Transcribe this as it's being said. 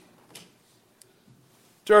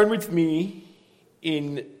Turn with me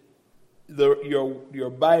in your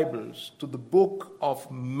Bibles to the book of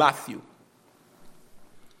Matthew.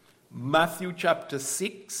 Matthew chapter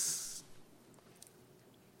 6.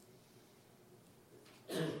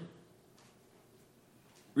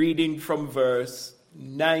 Reading from verse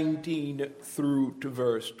 19 through to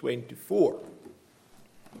verse 24.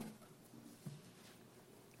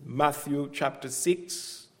 Matthew chapter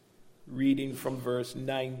 6, reading from verse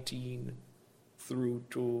 19 through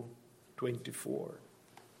to 24.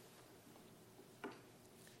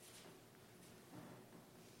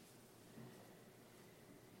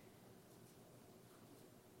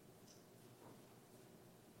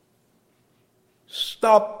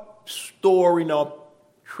 Stop storing up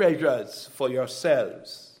treasures for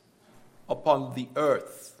yourselves upon the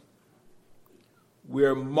earth,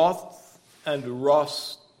 where moth and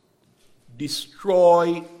rust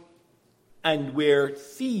destroy, and where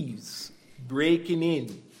thieves breaking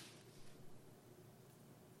in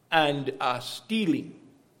and are stealing.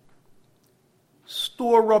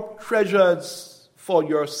 Store up treasures for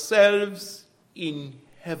yourselves in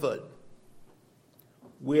heaven,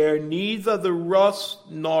 where neither the rust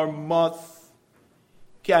nor moth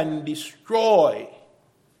can destroy,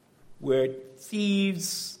 where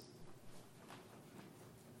thieves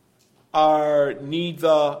are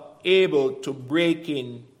neither able to break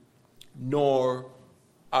in nor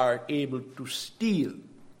are able to steal.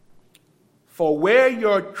 For where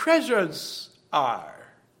your treasures are,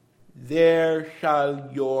 there shall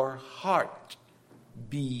your heart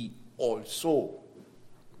be also.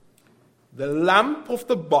 The lamp of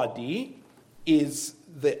the body is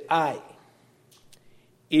the eye.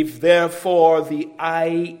 If therefore the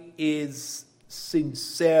eye is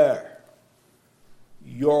sincere,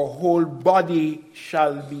 your whole body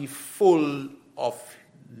shall be full of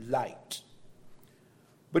light.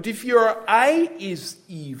 But if your eye is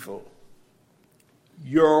evil,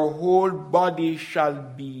 your whole body shall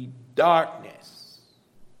be darkness.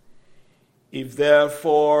 If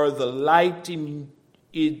therefore the light in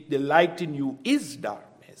you is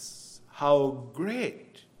darkness, how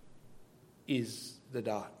great is the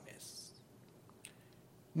darkness?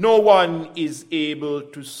 No one is able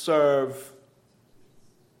to serve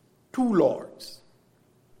two lords,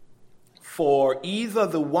 for either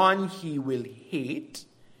the one he will hate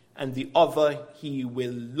and the other he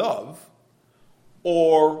will love,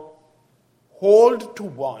 or hold to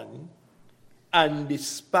one and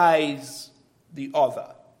despise the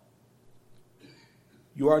other.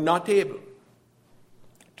 You are not able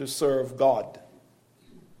to serve God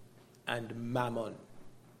and Mammon.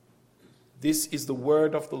 This is the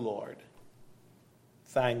word of the Lord.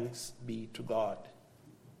 Thanks be to God.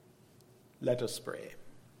 Let us pray.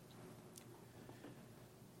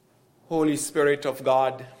 Holy Spirit of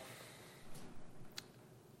God,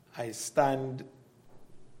 I stand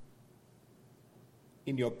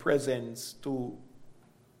in your presence to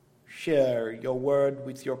share your word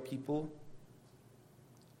with your people.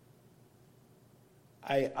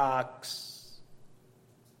 I ask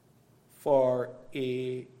for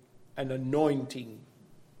an anointing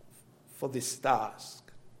for this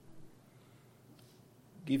task.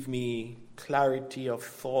 Give me clarity of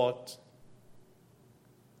thought.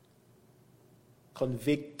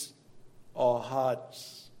 Convict our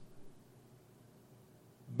hearts.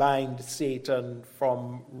 Bind Satan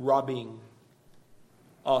from robbing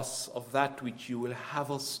us of that which you will have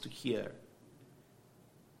us to hear.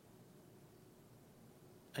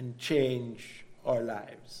 And change our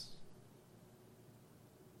lives.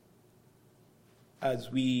 As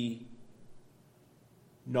we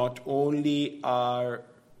not only are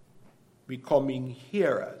becoming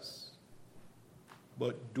hearers,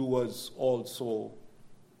 but doers also.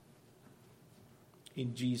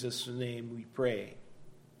 In Jesus' name we pray.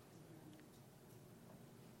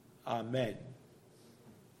 Amen.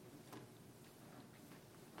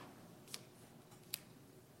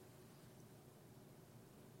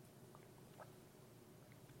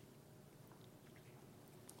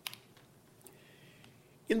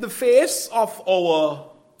 In the face of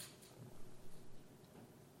our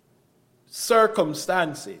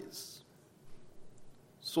circumstances,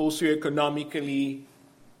 socioeconomically,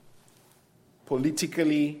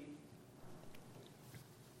 politically,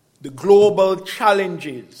 the global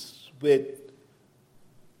challenges with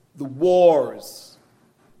the wars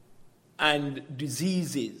and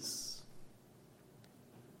diseases,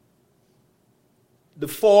 the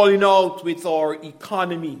falling out with our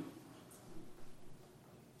economy,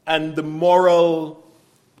 and the moral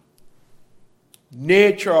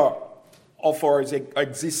nature of our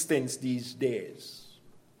existence these days.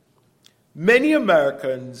 many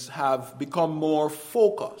Americans have become more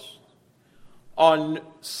focused on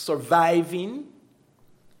surviving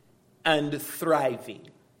and thriving.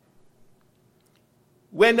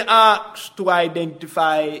 When asked to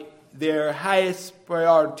identify their highest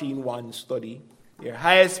priority in one study, their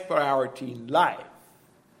highest priority in life,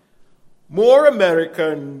 more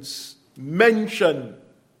Americans mention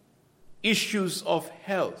issues of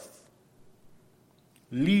health,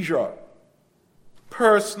 leisure,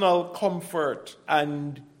 personal comfort,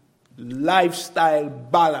 and lifestyle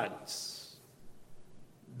balance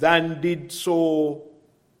than did so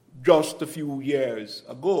just a few years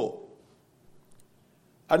ago.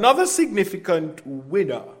 Another significant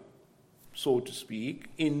winner, so to speak,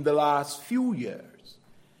 in the last few years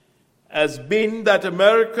has been that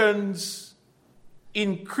Americans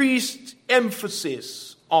increased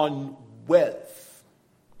emphasis on wealth,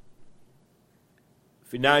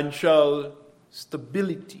 financial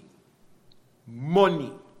stability,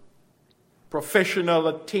 money, professional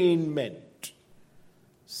attainment,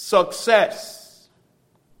 success,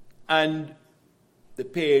 and the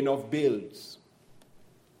paying of bills.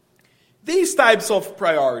 These types of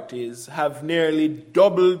priorities have nearly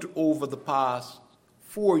doubled over the past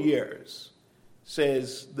 4 years,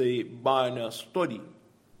 says the Barna study.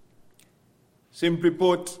 Simply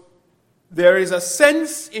put, there is a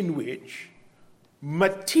sense in which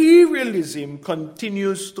materialism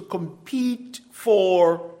continues to compete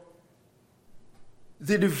for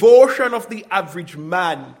the devotion of the average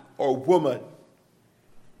man or woman.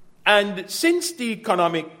 And since the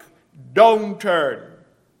economic downturn,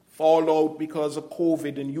 fallout because of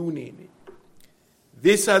COVID and you name it,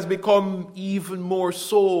 this has become even more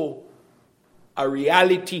so a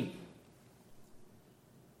reality.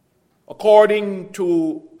 According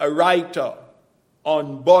to a writer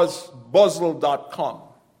on Buzzle.com,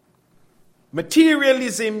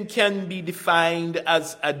 materialism can be defined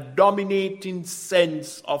as a dominating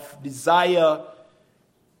sense of desire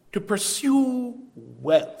to pursue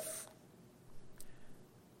wealth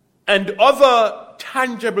and other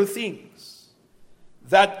tangible things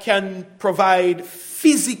that can provide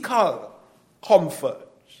physical comfort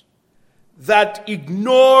that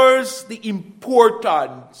ignores the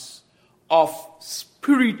importance of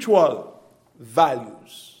spiritual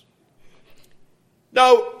values.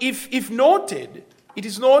 Now, if noted, it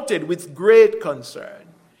is noted with great concern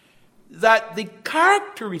that the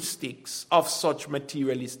characteristics of such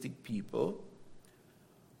materialistic people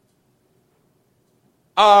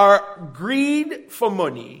are greed for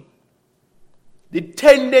money, the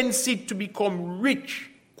tendency to become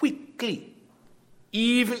rich quickly,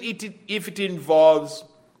 even if it involves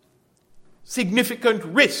significant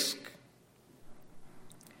risk.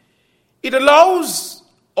 It allows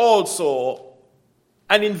also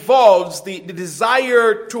and involves the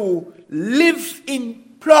desire to live in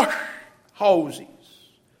plush houses,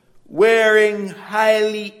 wearing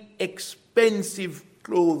highly expensive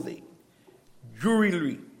clothing,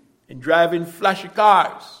 jewelry, and driving flashy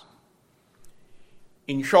cars.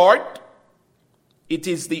 In short, it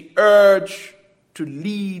is the urge to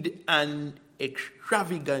lead an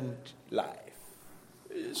extravagant life.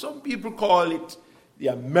 Some people call it the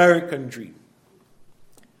American dream.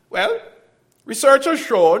 Well, research has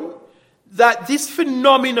shown that this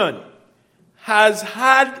phenomenon has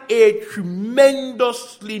had a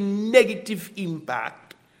tremendously negative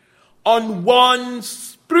impact on one's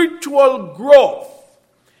spiritual growth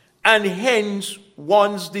and hence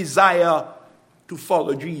one's desire to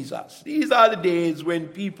follow Jesus. These are the days when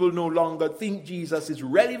people no longer think Jesus is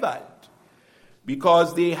relevant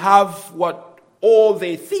because they have all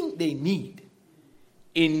they think they need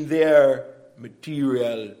in their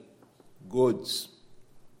material goods.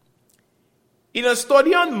 In a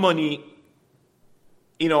study on money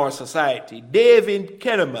in our society, David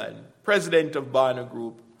Kenneman, president of Barna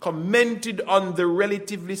Group, commented on the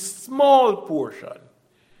relatively small portion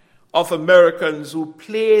of Americans who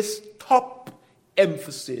place top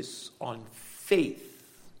emphasis on faith.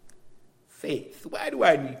 Faith. Why do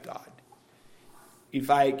I need God? If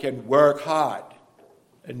I can work hard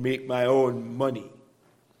and make my own money.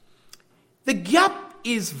 The gap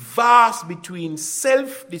is vast between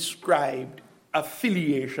self-described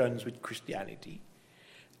affiliations with Christianity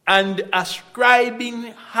and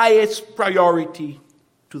ascribing highest priority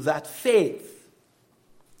to that faith.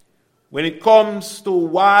 When it comes to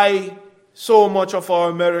why so much of our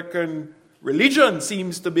American religion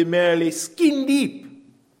seems to be merely skin deep,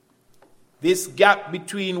 this gap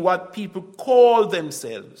between what people call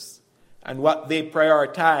themselves and what they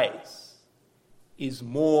prioritize is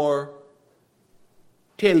most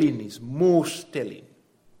telling,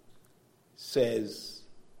 says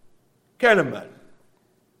Kahneman.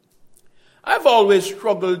 I've always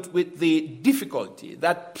struggled with the difficulty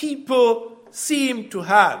that people seem to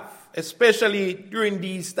have, especially during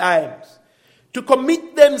these times, to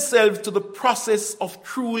commit themselves to the process of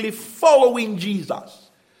truly following Jesus.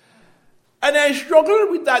 And I struggle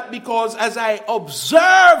with that because as I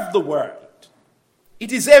observe the world,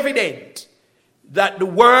 it is evident that the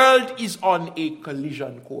world is on a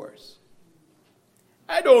collision course.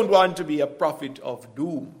 I don't want to be a prophet of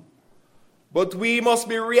doom, but we must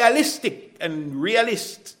be realistic and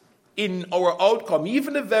realist in our outcome.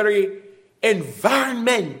 Even the very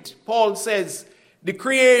environment, Paul says, the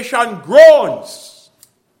creation groans.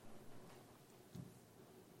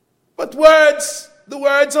 But the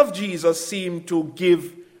words of Jesus seem to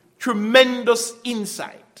give tremendous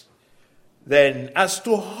insight then as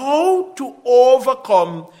to how to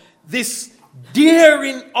overcome this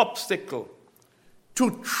daring obstacle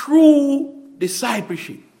to true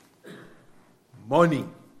discipleship. Money,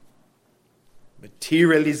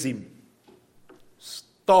 materialism,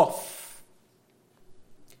 stuff.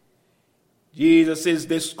 Jesus'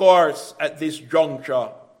 discourse at this juncture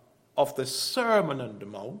of the Sermon on the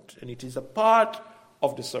Mount, and it is a part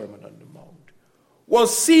of the Sermon on the Mount,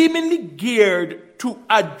 was seemingly geared to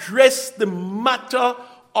address the matter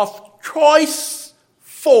of choice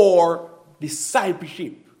for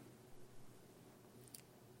discipleship.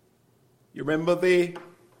 You remember the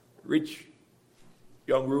rich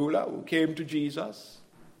young ruler who came to Jesus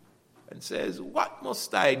and says, "What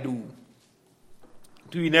must I do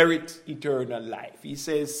to inherit eternal life?" He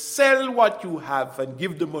says, "Sell what you have and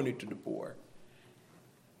give the money to the poor."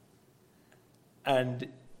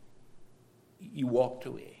 And he walked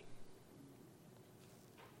away.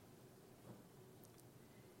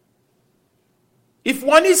 If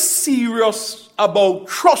one is serious about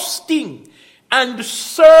trusting and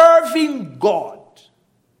serving God,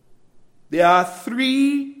 there are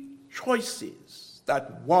three choices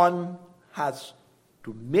that one has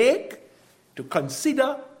to make, to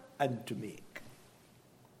consider, and to make.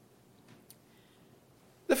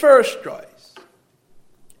 The first choice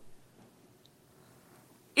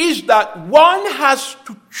is that one has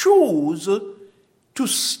to choose to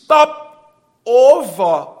stop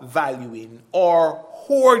overvaluing or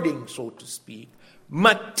hoarding, so to speak,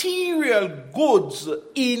 material goods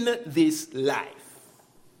in this life.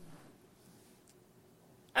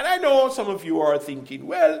 And I know some of you are thinking,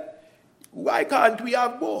 well, why can't we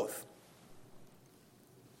have both?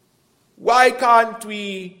 Why can't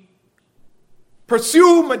we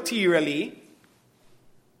pursue materially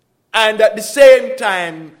and at the same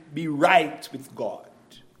time be right with God?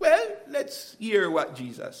 Well, let's hear what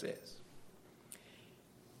Jesus says.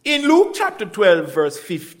 In Luke chapter 12, verse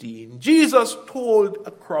 15, Jesus told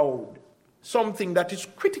a crowd something that is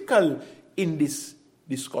critical in this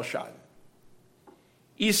discussion.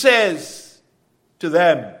 He says to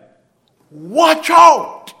them, "Watch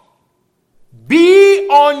out! Be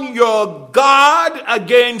on your guard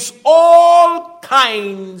against all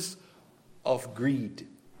kinds of greed."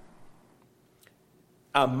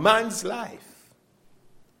 A man's life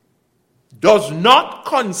does not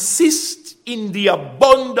consist in the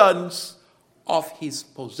abundance of his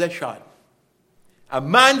possession. A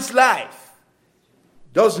man's life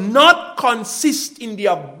does not consist in the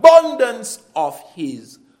abundance of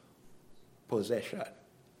his possession.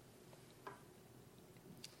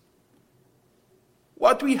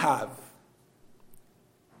 What we have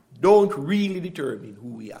don't really determine who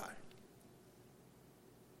we are.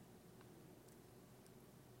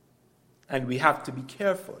 And we have to be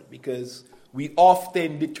careful because we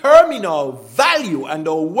often determine our value and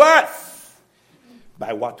our worth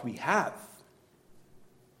by what we have.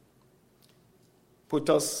 Put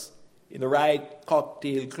us in the right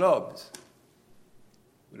cocktail clubs,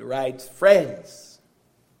 with the right friends.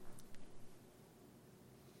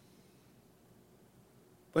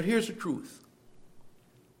 But here's the truth.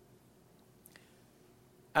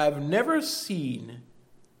 I've never seen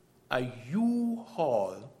a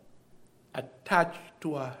U-Haul attached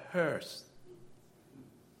to a hearse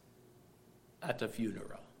at a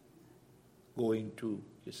funeral going to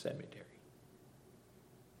the cemetery.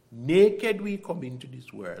 Naked we come into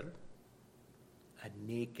this world, and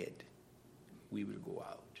naked we will go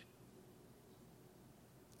out.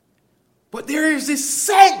 But there is this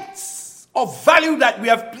sense of value that we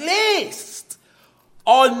have placed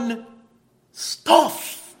on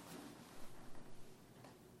stuff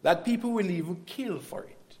that people will even kill for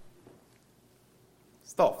it.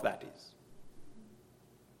 Stuff, that is.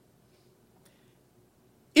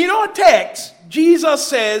 In our text, Jesus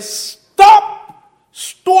says, stop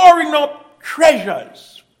storing up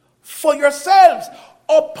treasures for yourselves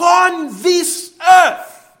upon this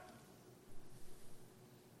earth,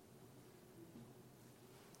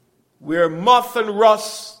 where moth and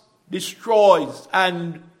rust destroys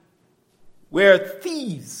and where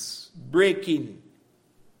thieves break in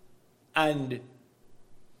and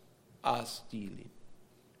are stealing.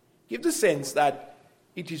 Give the sense that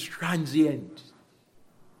it is transient.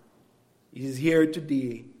 It is here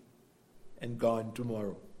today and gone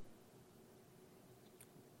tomorrow.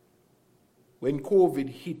 When COVID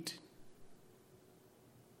hit,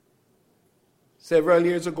 several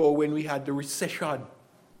years ago when we had the recession,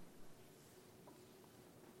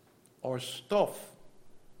 our stuff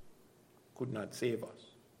could not save us.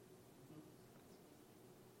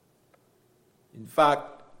 In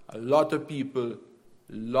fact, a lot of people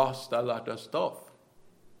lost a lot of stuff.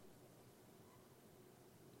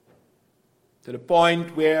 To the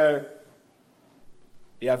point where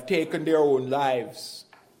they have taken their own lives,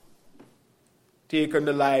 taken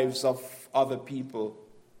the lives of other people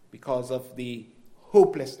because of the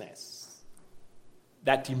hopelessness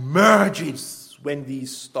that emerges when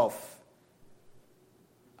these stuff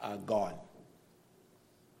are gone.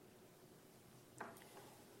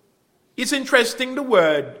 It's interesting the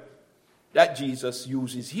word that Jesus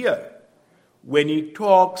uses here when he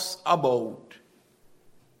talks about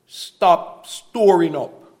stop storing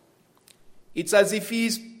up. It's as if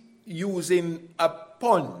he's using a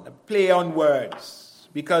pun, a play on words,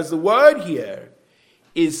 because the word here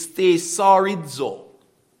is thesaurizo.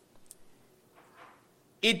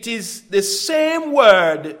 It is the same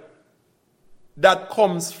word that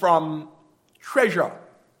comes from treasure.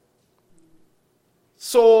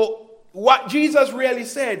 So what Jesus really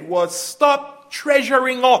said was stop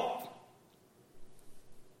treasuring up.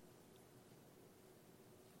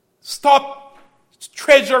 Stop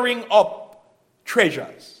treasuring up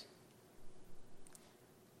treasures.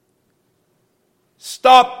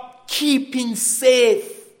 Stop keeping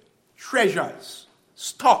safe treasures,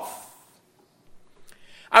 stuff.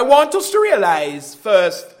 I want us to realize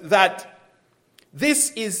first that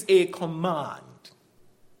this is a command.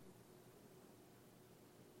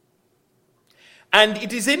 And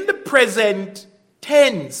it is in the present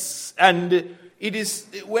tense. And it is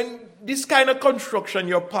when this kind of construction,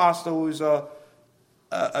 your pastor who is a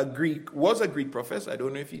Greek, was a Greek professor. I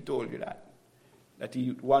don't know if he told you that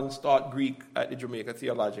he once taught Greek at the Jamaica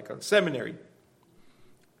Theological Seminary.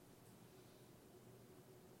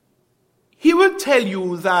 He will tell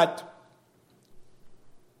you that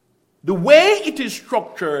the way it is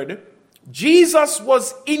structured, Jesus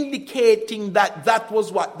was indicating that that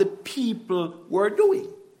was what the people were doing.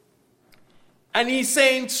 And he's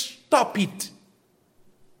saying, stop it.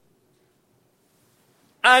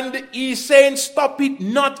 And he's saying, stop it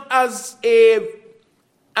not as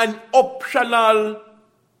an optional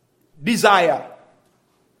desire,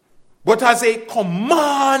 but as a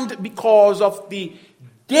command because of the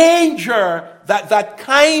danger that that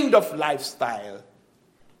kind of lifestyle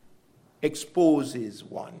exposes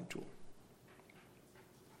one to.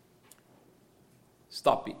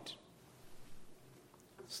 Stop it.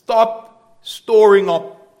 Stop storing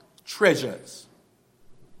up treasures.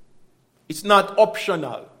 It's not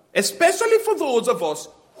optional, especially for those of us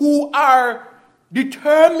who are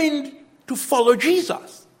determined to follow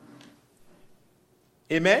Jesus.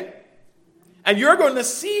 Amen? And you're going to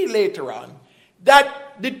see later on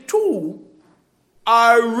that the two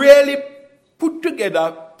are really put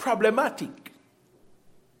together problematic.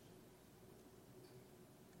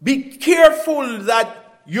 Be careful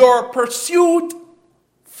that your pursuit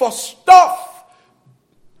for stuff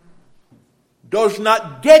does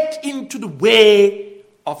not get into the way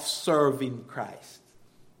of serving Christ.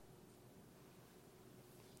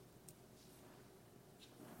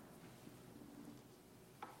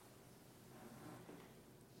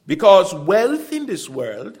 Because wealth in this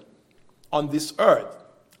world, on this earth,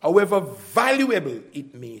 however valuable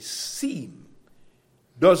it may seem,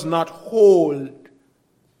 does not hold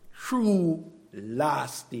true,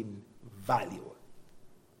 lasting value.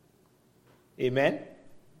 Amen?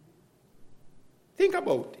 Think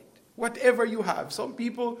about it. Whatever you have, some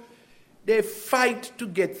people, they fight to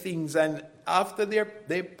get things, and after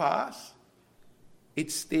they pass,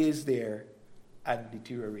 it stays there and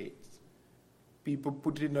deteriorates. People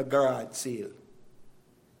put it in a garage sale.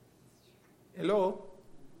 Hello?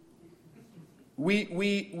 We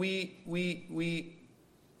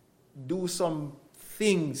do some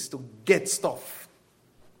things to get stuff.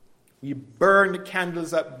 We burn the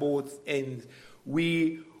candles at both ends.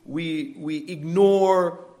 We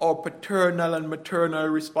ignore our paternal and maternal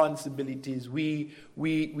responsibilities. We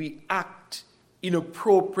act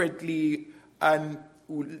inappropriately, and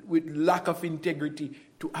with lack of integrity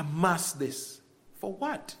to amass this. For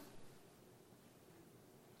what?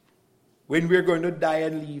 When we're going to die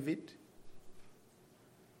and leave it?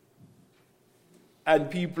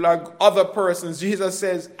 And people are other persons. Jesus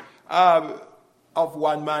says of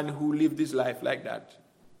one man who lived his life like that,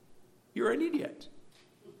 you're an idiot.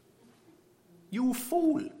 You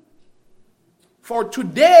fool. For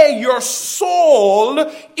today your soul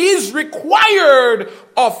is required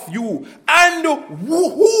of you. And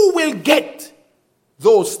who will get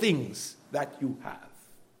those things that you have?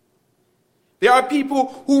 There are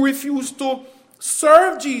people who refuse to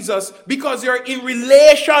serve Jesus because they're in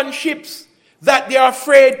relationships that they're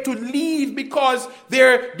afraid to leave because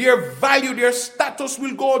their value, their status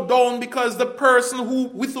will go down because the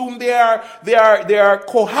person with whom they are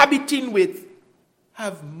cohabiting with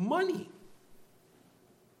have money.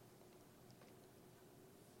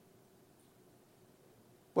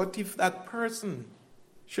 But if that person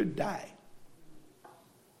should die,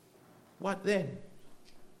 what then?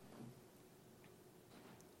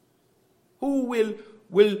 Who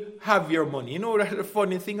will have your money? You know the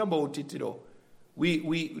funny thing about it,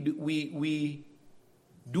 we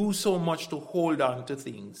do so much to hold on to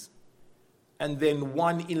things, and then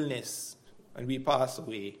one illness and we pass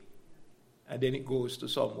away, and then it goes to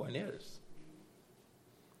someone else.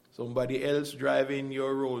 Somebody else driving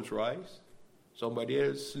your Rolls Royce, somebody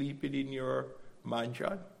else sleeping in your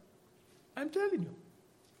mansion. I'm telling you,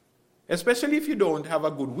 especially if you don't have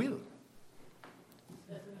a good will.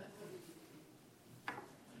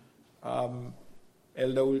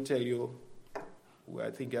 Elder will tell you, who I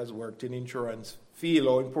think has worked in insurance, feel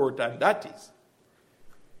how important that is.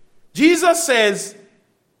 Jesus says,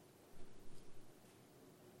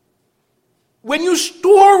 when you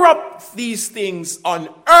store up these things on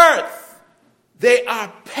earth, they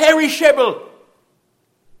are perishable.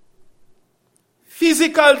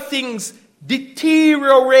 Physical things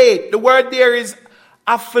deteriorate. The word there is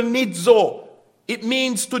aphanizo. It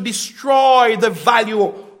means to destroy the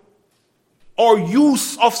value or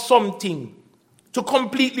use of something, to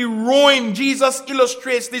completely ruin. Jesus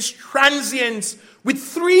illustrates this transience with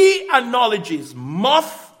three analogies: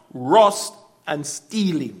 moth, rust, and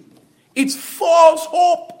stealing. It's false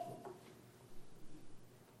hope.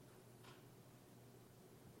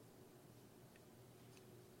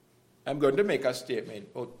 I'm going to make a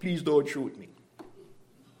statement, but please don't shoot me.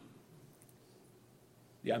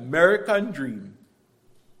 The American dream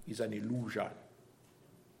is an illusion.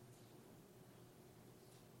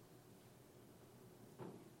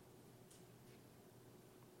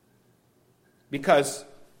 Because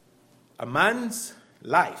a man's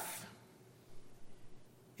life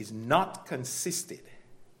is not consisted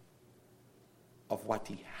of what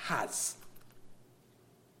he has,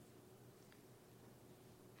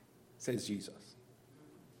 says Jesus.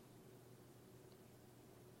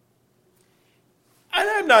 And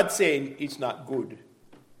I'm not saying it's not good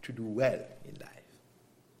to do well in life.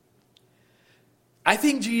 I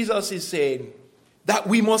think Jesus is saying that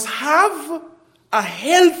we must have a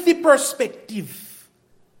healthy perspective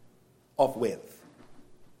of wealth.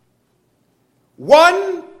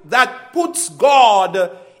 One that puts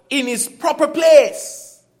God in his proper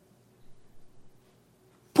place.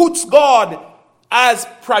 Puts God as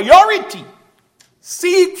priority.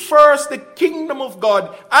 Seek first the kingdom of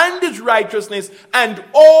God and his righteousness, and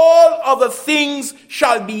all other things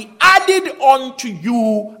shall be added unto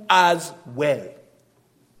you as well.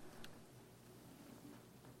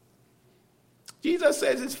 Jesus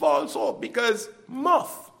says it's false hope because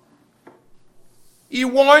moth. He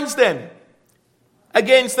warns them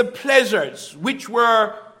against the pleasures which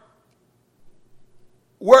were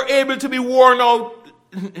able to be worn out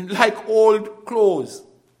like old clothes.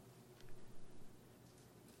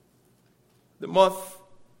 The moth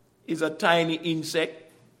is a tiny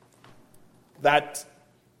insect that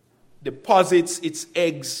deposits its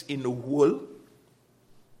eggs in the wool.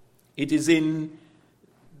 It is in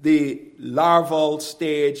the larval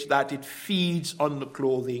stage that it feeds on the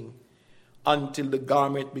clothing until the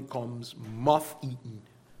garment becomes moth-eaten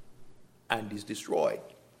and is destroyed.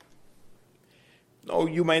 Now,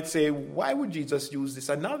 you might say, why would Jesus use this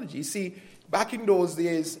analogy? You see, back in those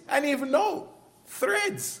days, and even now,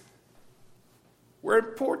 threads were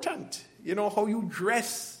important. You know, how you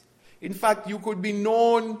dress. In fact, you could be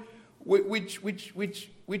known which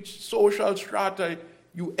social strata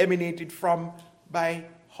you emanated from by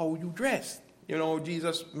how you dressed. You know,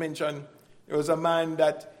 Jesus mentioned there was a man,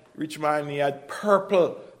 that rich man, he had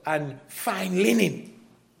purple and fine linen.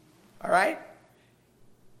 All right?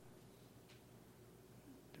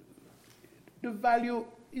 The value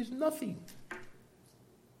is nothing.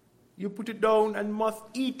 You put it down and moth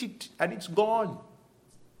eat it and it's gone.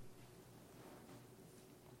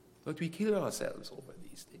 But we kill ourselves over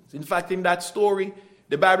these things. In fact, in that story,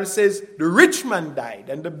 the Bible says the rich man died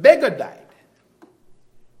and the beggar died.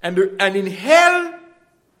 And in hell,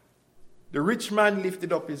 the rich man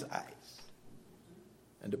lifted up his eyes.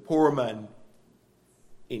 And the poor man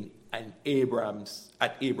at Abraham's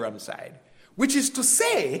side. Which is to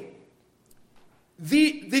say,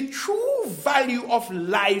 the true value of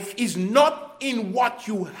life is not in what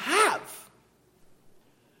you have,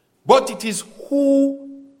 but it is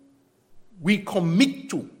who we commit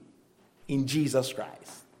to in Jesus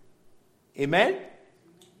Christ. Amen?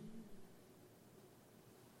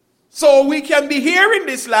 So we can be here in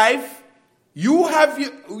this life. You have,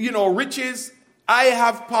 riches. I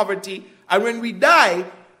have poverty. And when we die,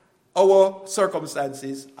 our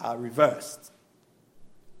circumstances are reversed.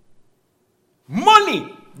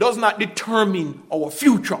 Money does not determine our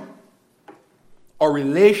future. Our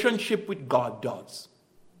relationship with God does.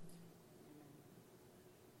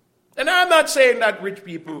 And I'm not saying that rich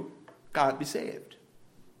people can't be saved.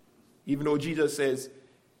 Even though Jesus says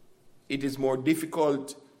it is more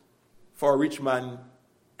difficult for a rich man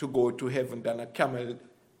to go to heaven than a camel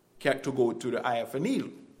to go to the eye of a needle.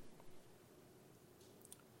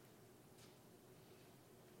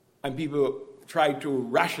 And people try to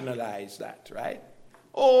rationalize that, right?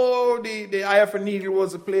 Oh, the eye of a needle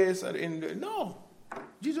was a place. No.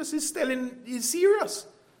 Jesus is he's serious.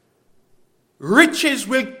 Riches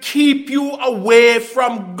will keep you away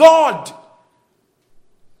from God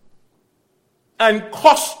and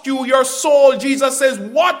cost you your soul. Jesus says,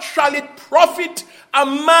 what shall it profit a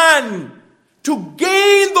man to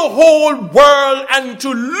gain the whole world and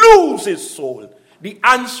to lose his soul? The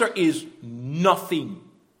answer is nothing.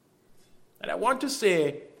 And I want to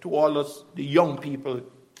say to all us, the young people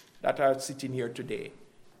that are sitting here today,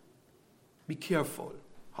 be careful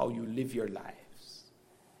how you live your lives.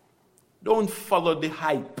 Don't follow the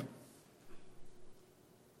hype.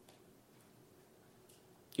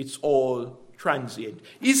 It's all transient.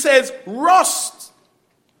 He says, rust.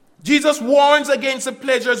 Jesus warns against the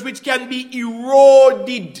pleasures which can be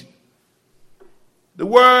eroded. The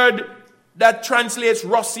word that translates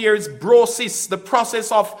rust here is brosis, the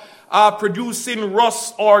process of producing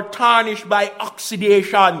rust or tarnish by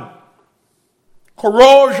oxidation,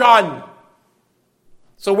 corrosion.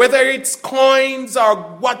 So whether it's coins or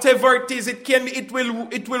whatever it is, it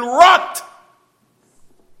will rot.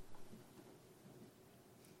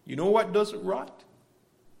 You know what doesn't rot?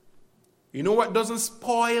 You know what doesn't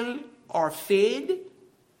spoil or fade?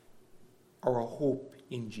 Our hope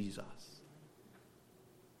in Jesus.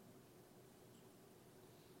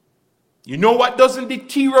 You know what doesn't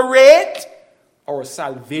deteriorate? Our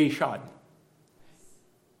salvation.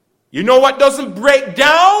 You know what doesn't break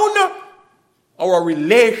down? Our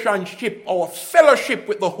relationship, our fellowship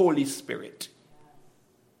with the Holy Spirit.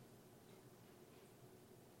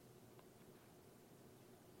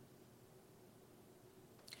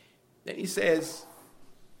 Then he says,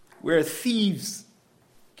 where thieves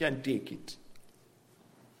can take it.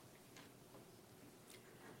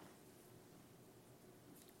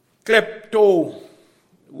 Klepto,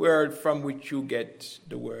 word from which you get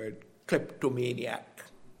the word kleptomaniac,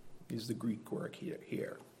 is the Greek word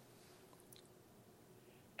here.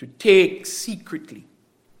 To take secretly,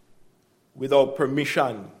 without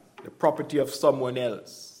permission, the property of someone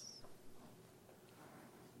else.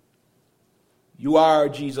 You are,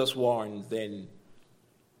 Jesus warns, then,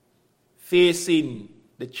 facing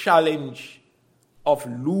the challenge of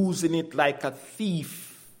losing it like a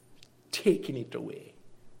thief, taking it away.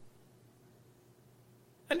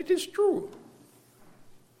 And it is true.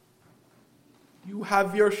 You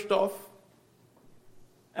have your stuff,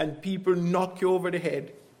 and people knock you over the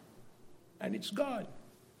head, and it's gone.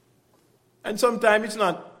 And sometimes it's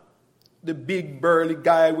not the big burly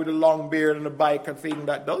guy with a long beard and a biker thing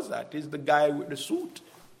that does that. It's the guy with the suit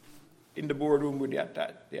in the boardroom with the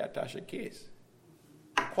attaché case.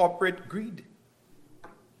 Corporate greed.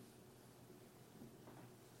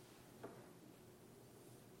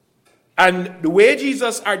 And the way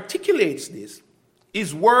Jesus articulates this,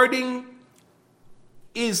 his wording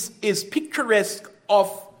is picturesque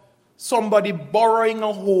of somebody borrowing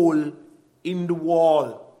a hole in the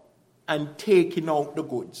wall and taking out the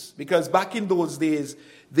goods. Because back in those days,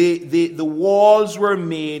 the walls were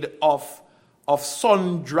made of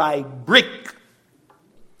sun-dried brick.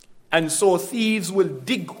 And so thieves will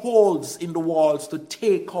dig holes in the walls to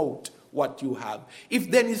take out what you have.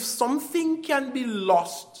 If something can be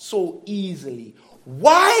lost so easily,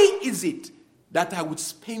 why is it that I would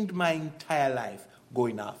spend my entire life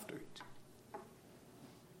going after it?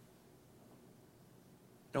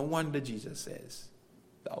 No wonder Jesus says,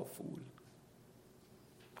 thou fool.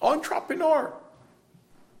 Entrepreneur.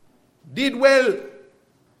 Did well.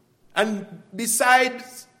 And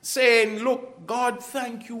besides saying, look, God,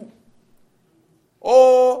 thank you.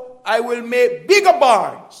 Oh, I will make bigger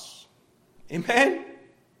barns. Amen?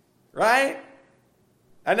 Right?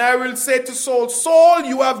 And I will say to Saul, Saul,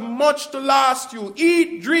 you have much to last you.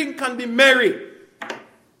 Eat, drink, and be merry.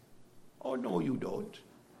 Oh, no, you don't.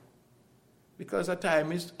 Because a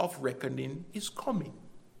time of reckoning is coming.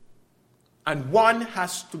 And one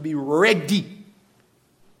has to be ready.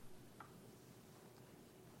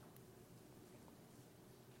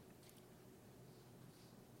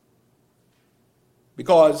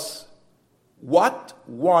 Because what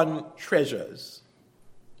one treasures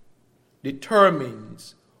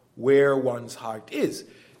determines where one's heart is.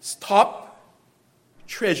 Stop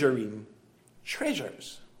treasuring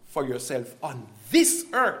treasures for yourself on this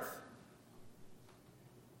earth.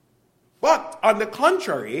 But on the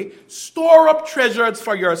contrary, store up treasures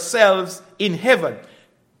for yourselves in heaven.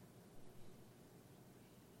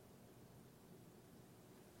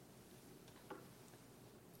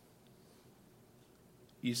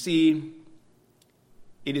 You see,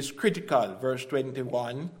 it is critical, verse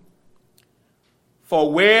 21.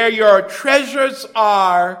 For where your treasures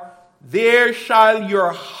are, there shall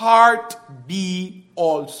your heart be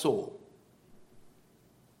also.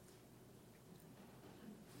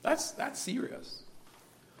 That's serious.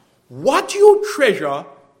 What you treasure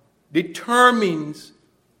determines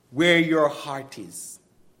where your heart is.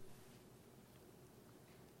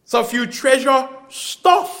 So if you treasure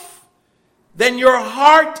stuff, then your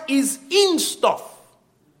heart is in stuff.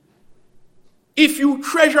 If you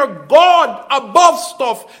treasure God above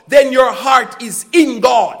stuff, then your heart is in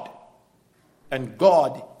God. And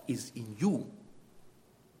God is in you.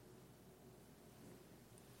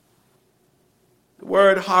 The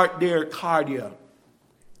word heart there, cardia,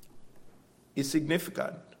 is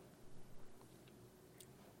significant.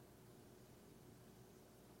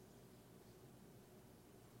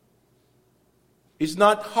 It's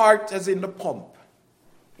not heart as in the pump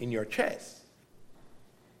in your chest.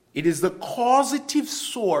 It is the causative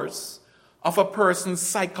source of a person's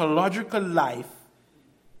psychological life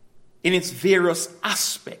in its various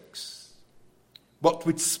aspects, but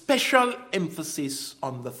with special emphasis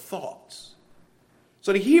on the thoughts.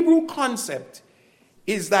 So the Hebrew concept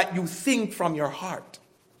is that you think from your heart.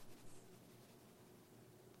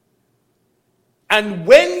 And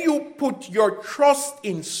when you put your trust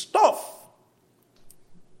in stuff,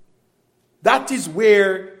 that is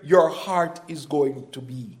where your heart is going to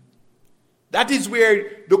be. That is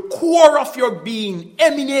where the core of your being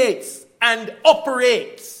emanates and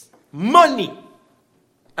operates. Money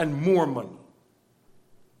and more money.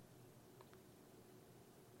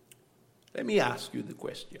 Let me ask you the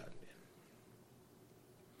question then.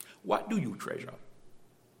 What do you treasure?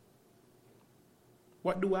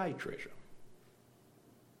 What do I treasure?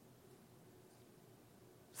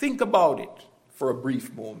 Think about it for a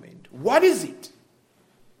brief moment. What is it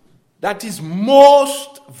that is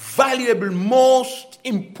most valuable, most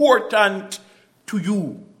important to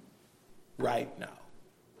you right now?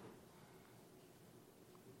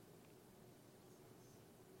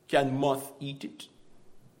 Can moth eat it?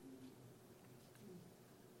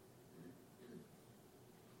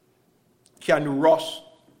 Can rust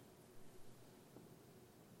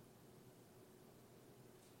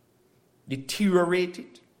deteriorate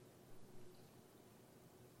it?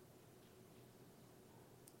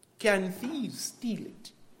 Can thieves steal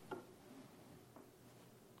it?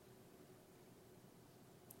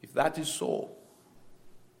 If that is so,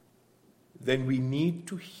 then we need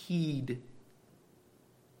to heed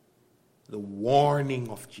the warning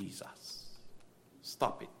of Jesus.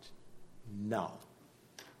 Stop it now.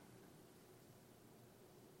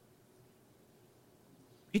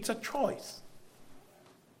 It's a choice.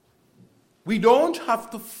 We don't have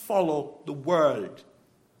to follow the world.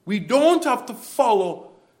 We don't have to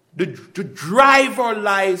follow to drive our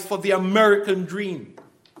lives for the American dream.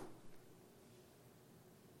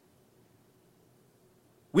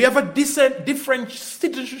 We have a different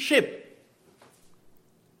citizenship.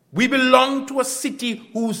 We belong to a city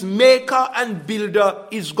whose maker and builder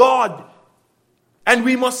is God. And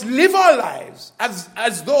we must live our lives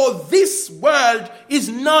as though this world is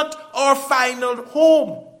not our final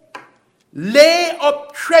home. Lay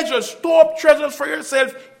up treasures, store up treasures for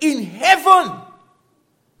yourself in heaven.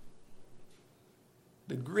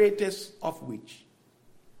 The greatest of which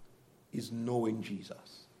is knowing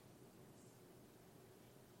Jesus.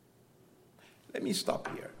 Let me stop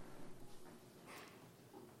here.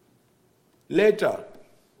 Later,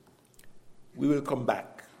 we will come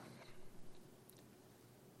back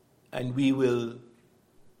and we will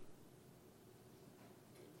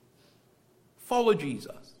follow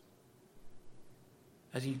Jesus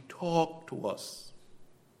as he talked to us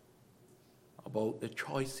about the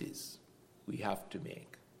choices we have to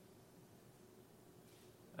make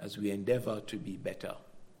as we endeavor to be better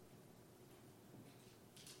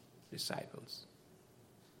disciples.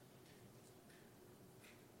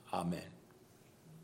 Amen.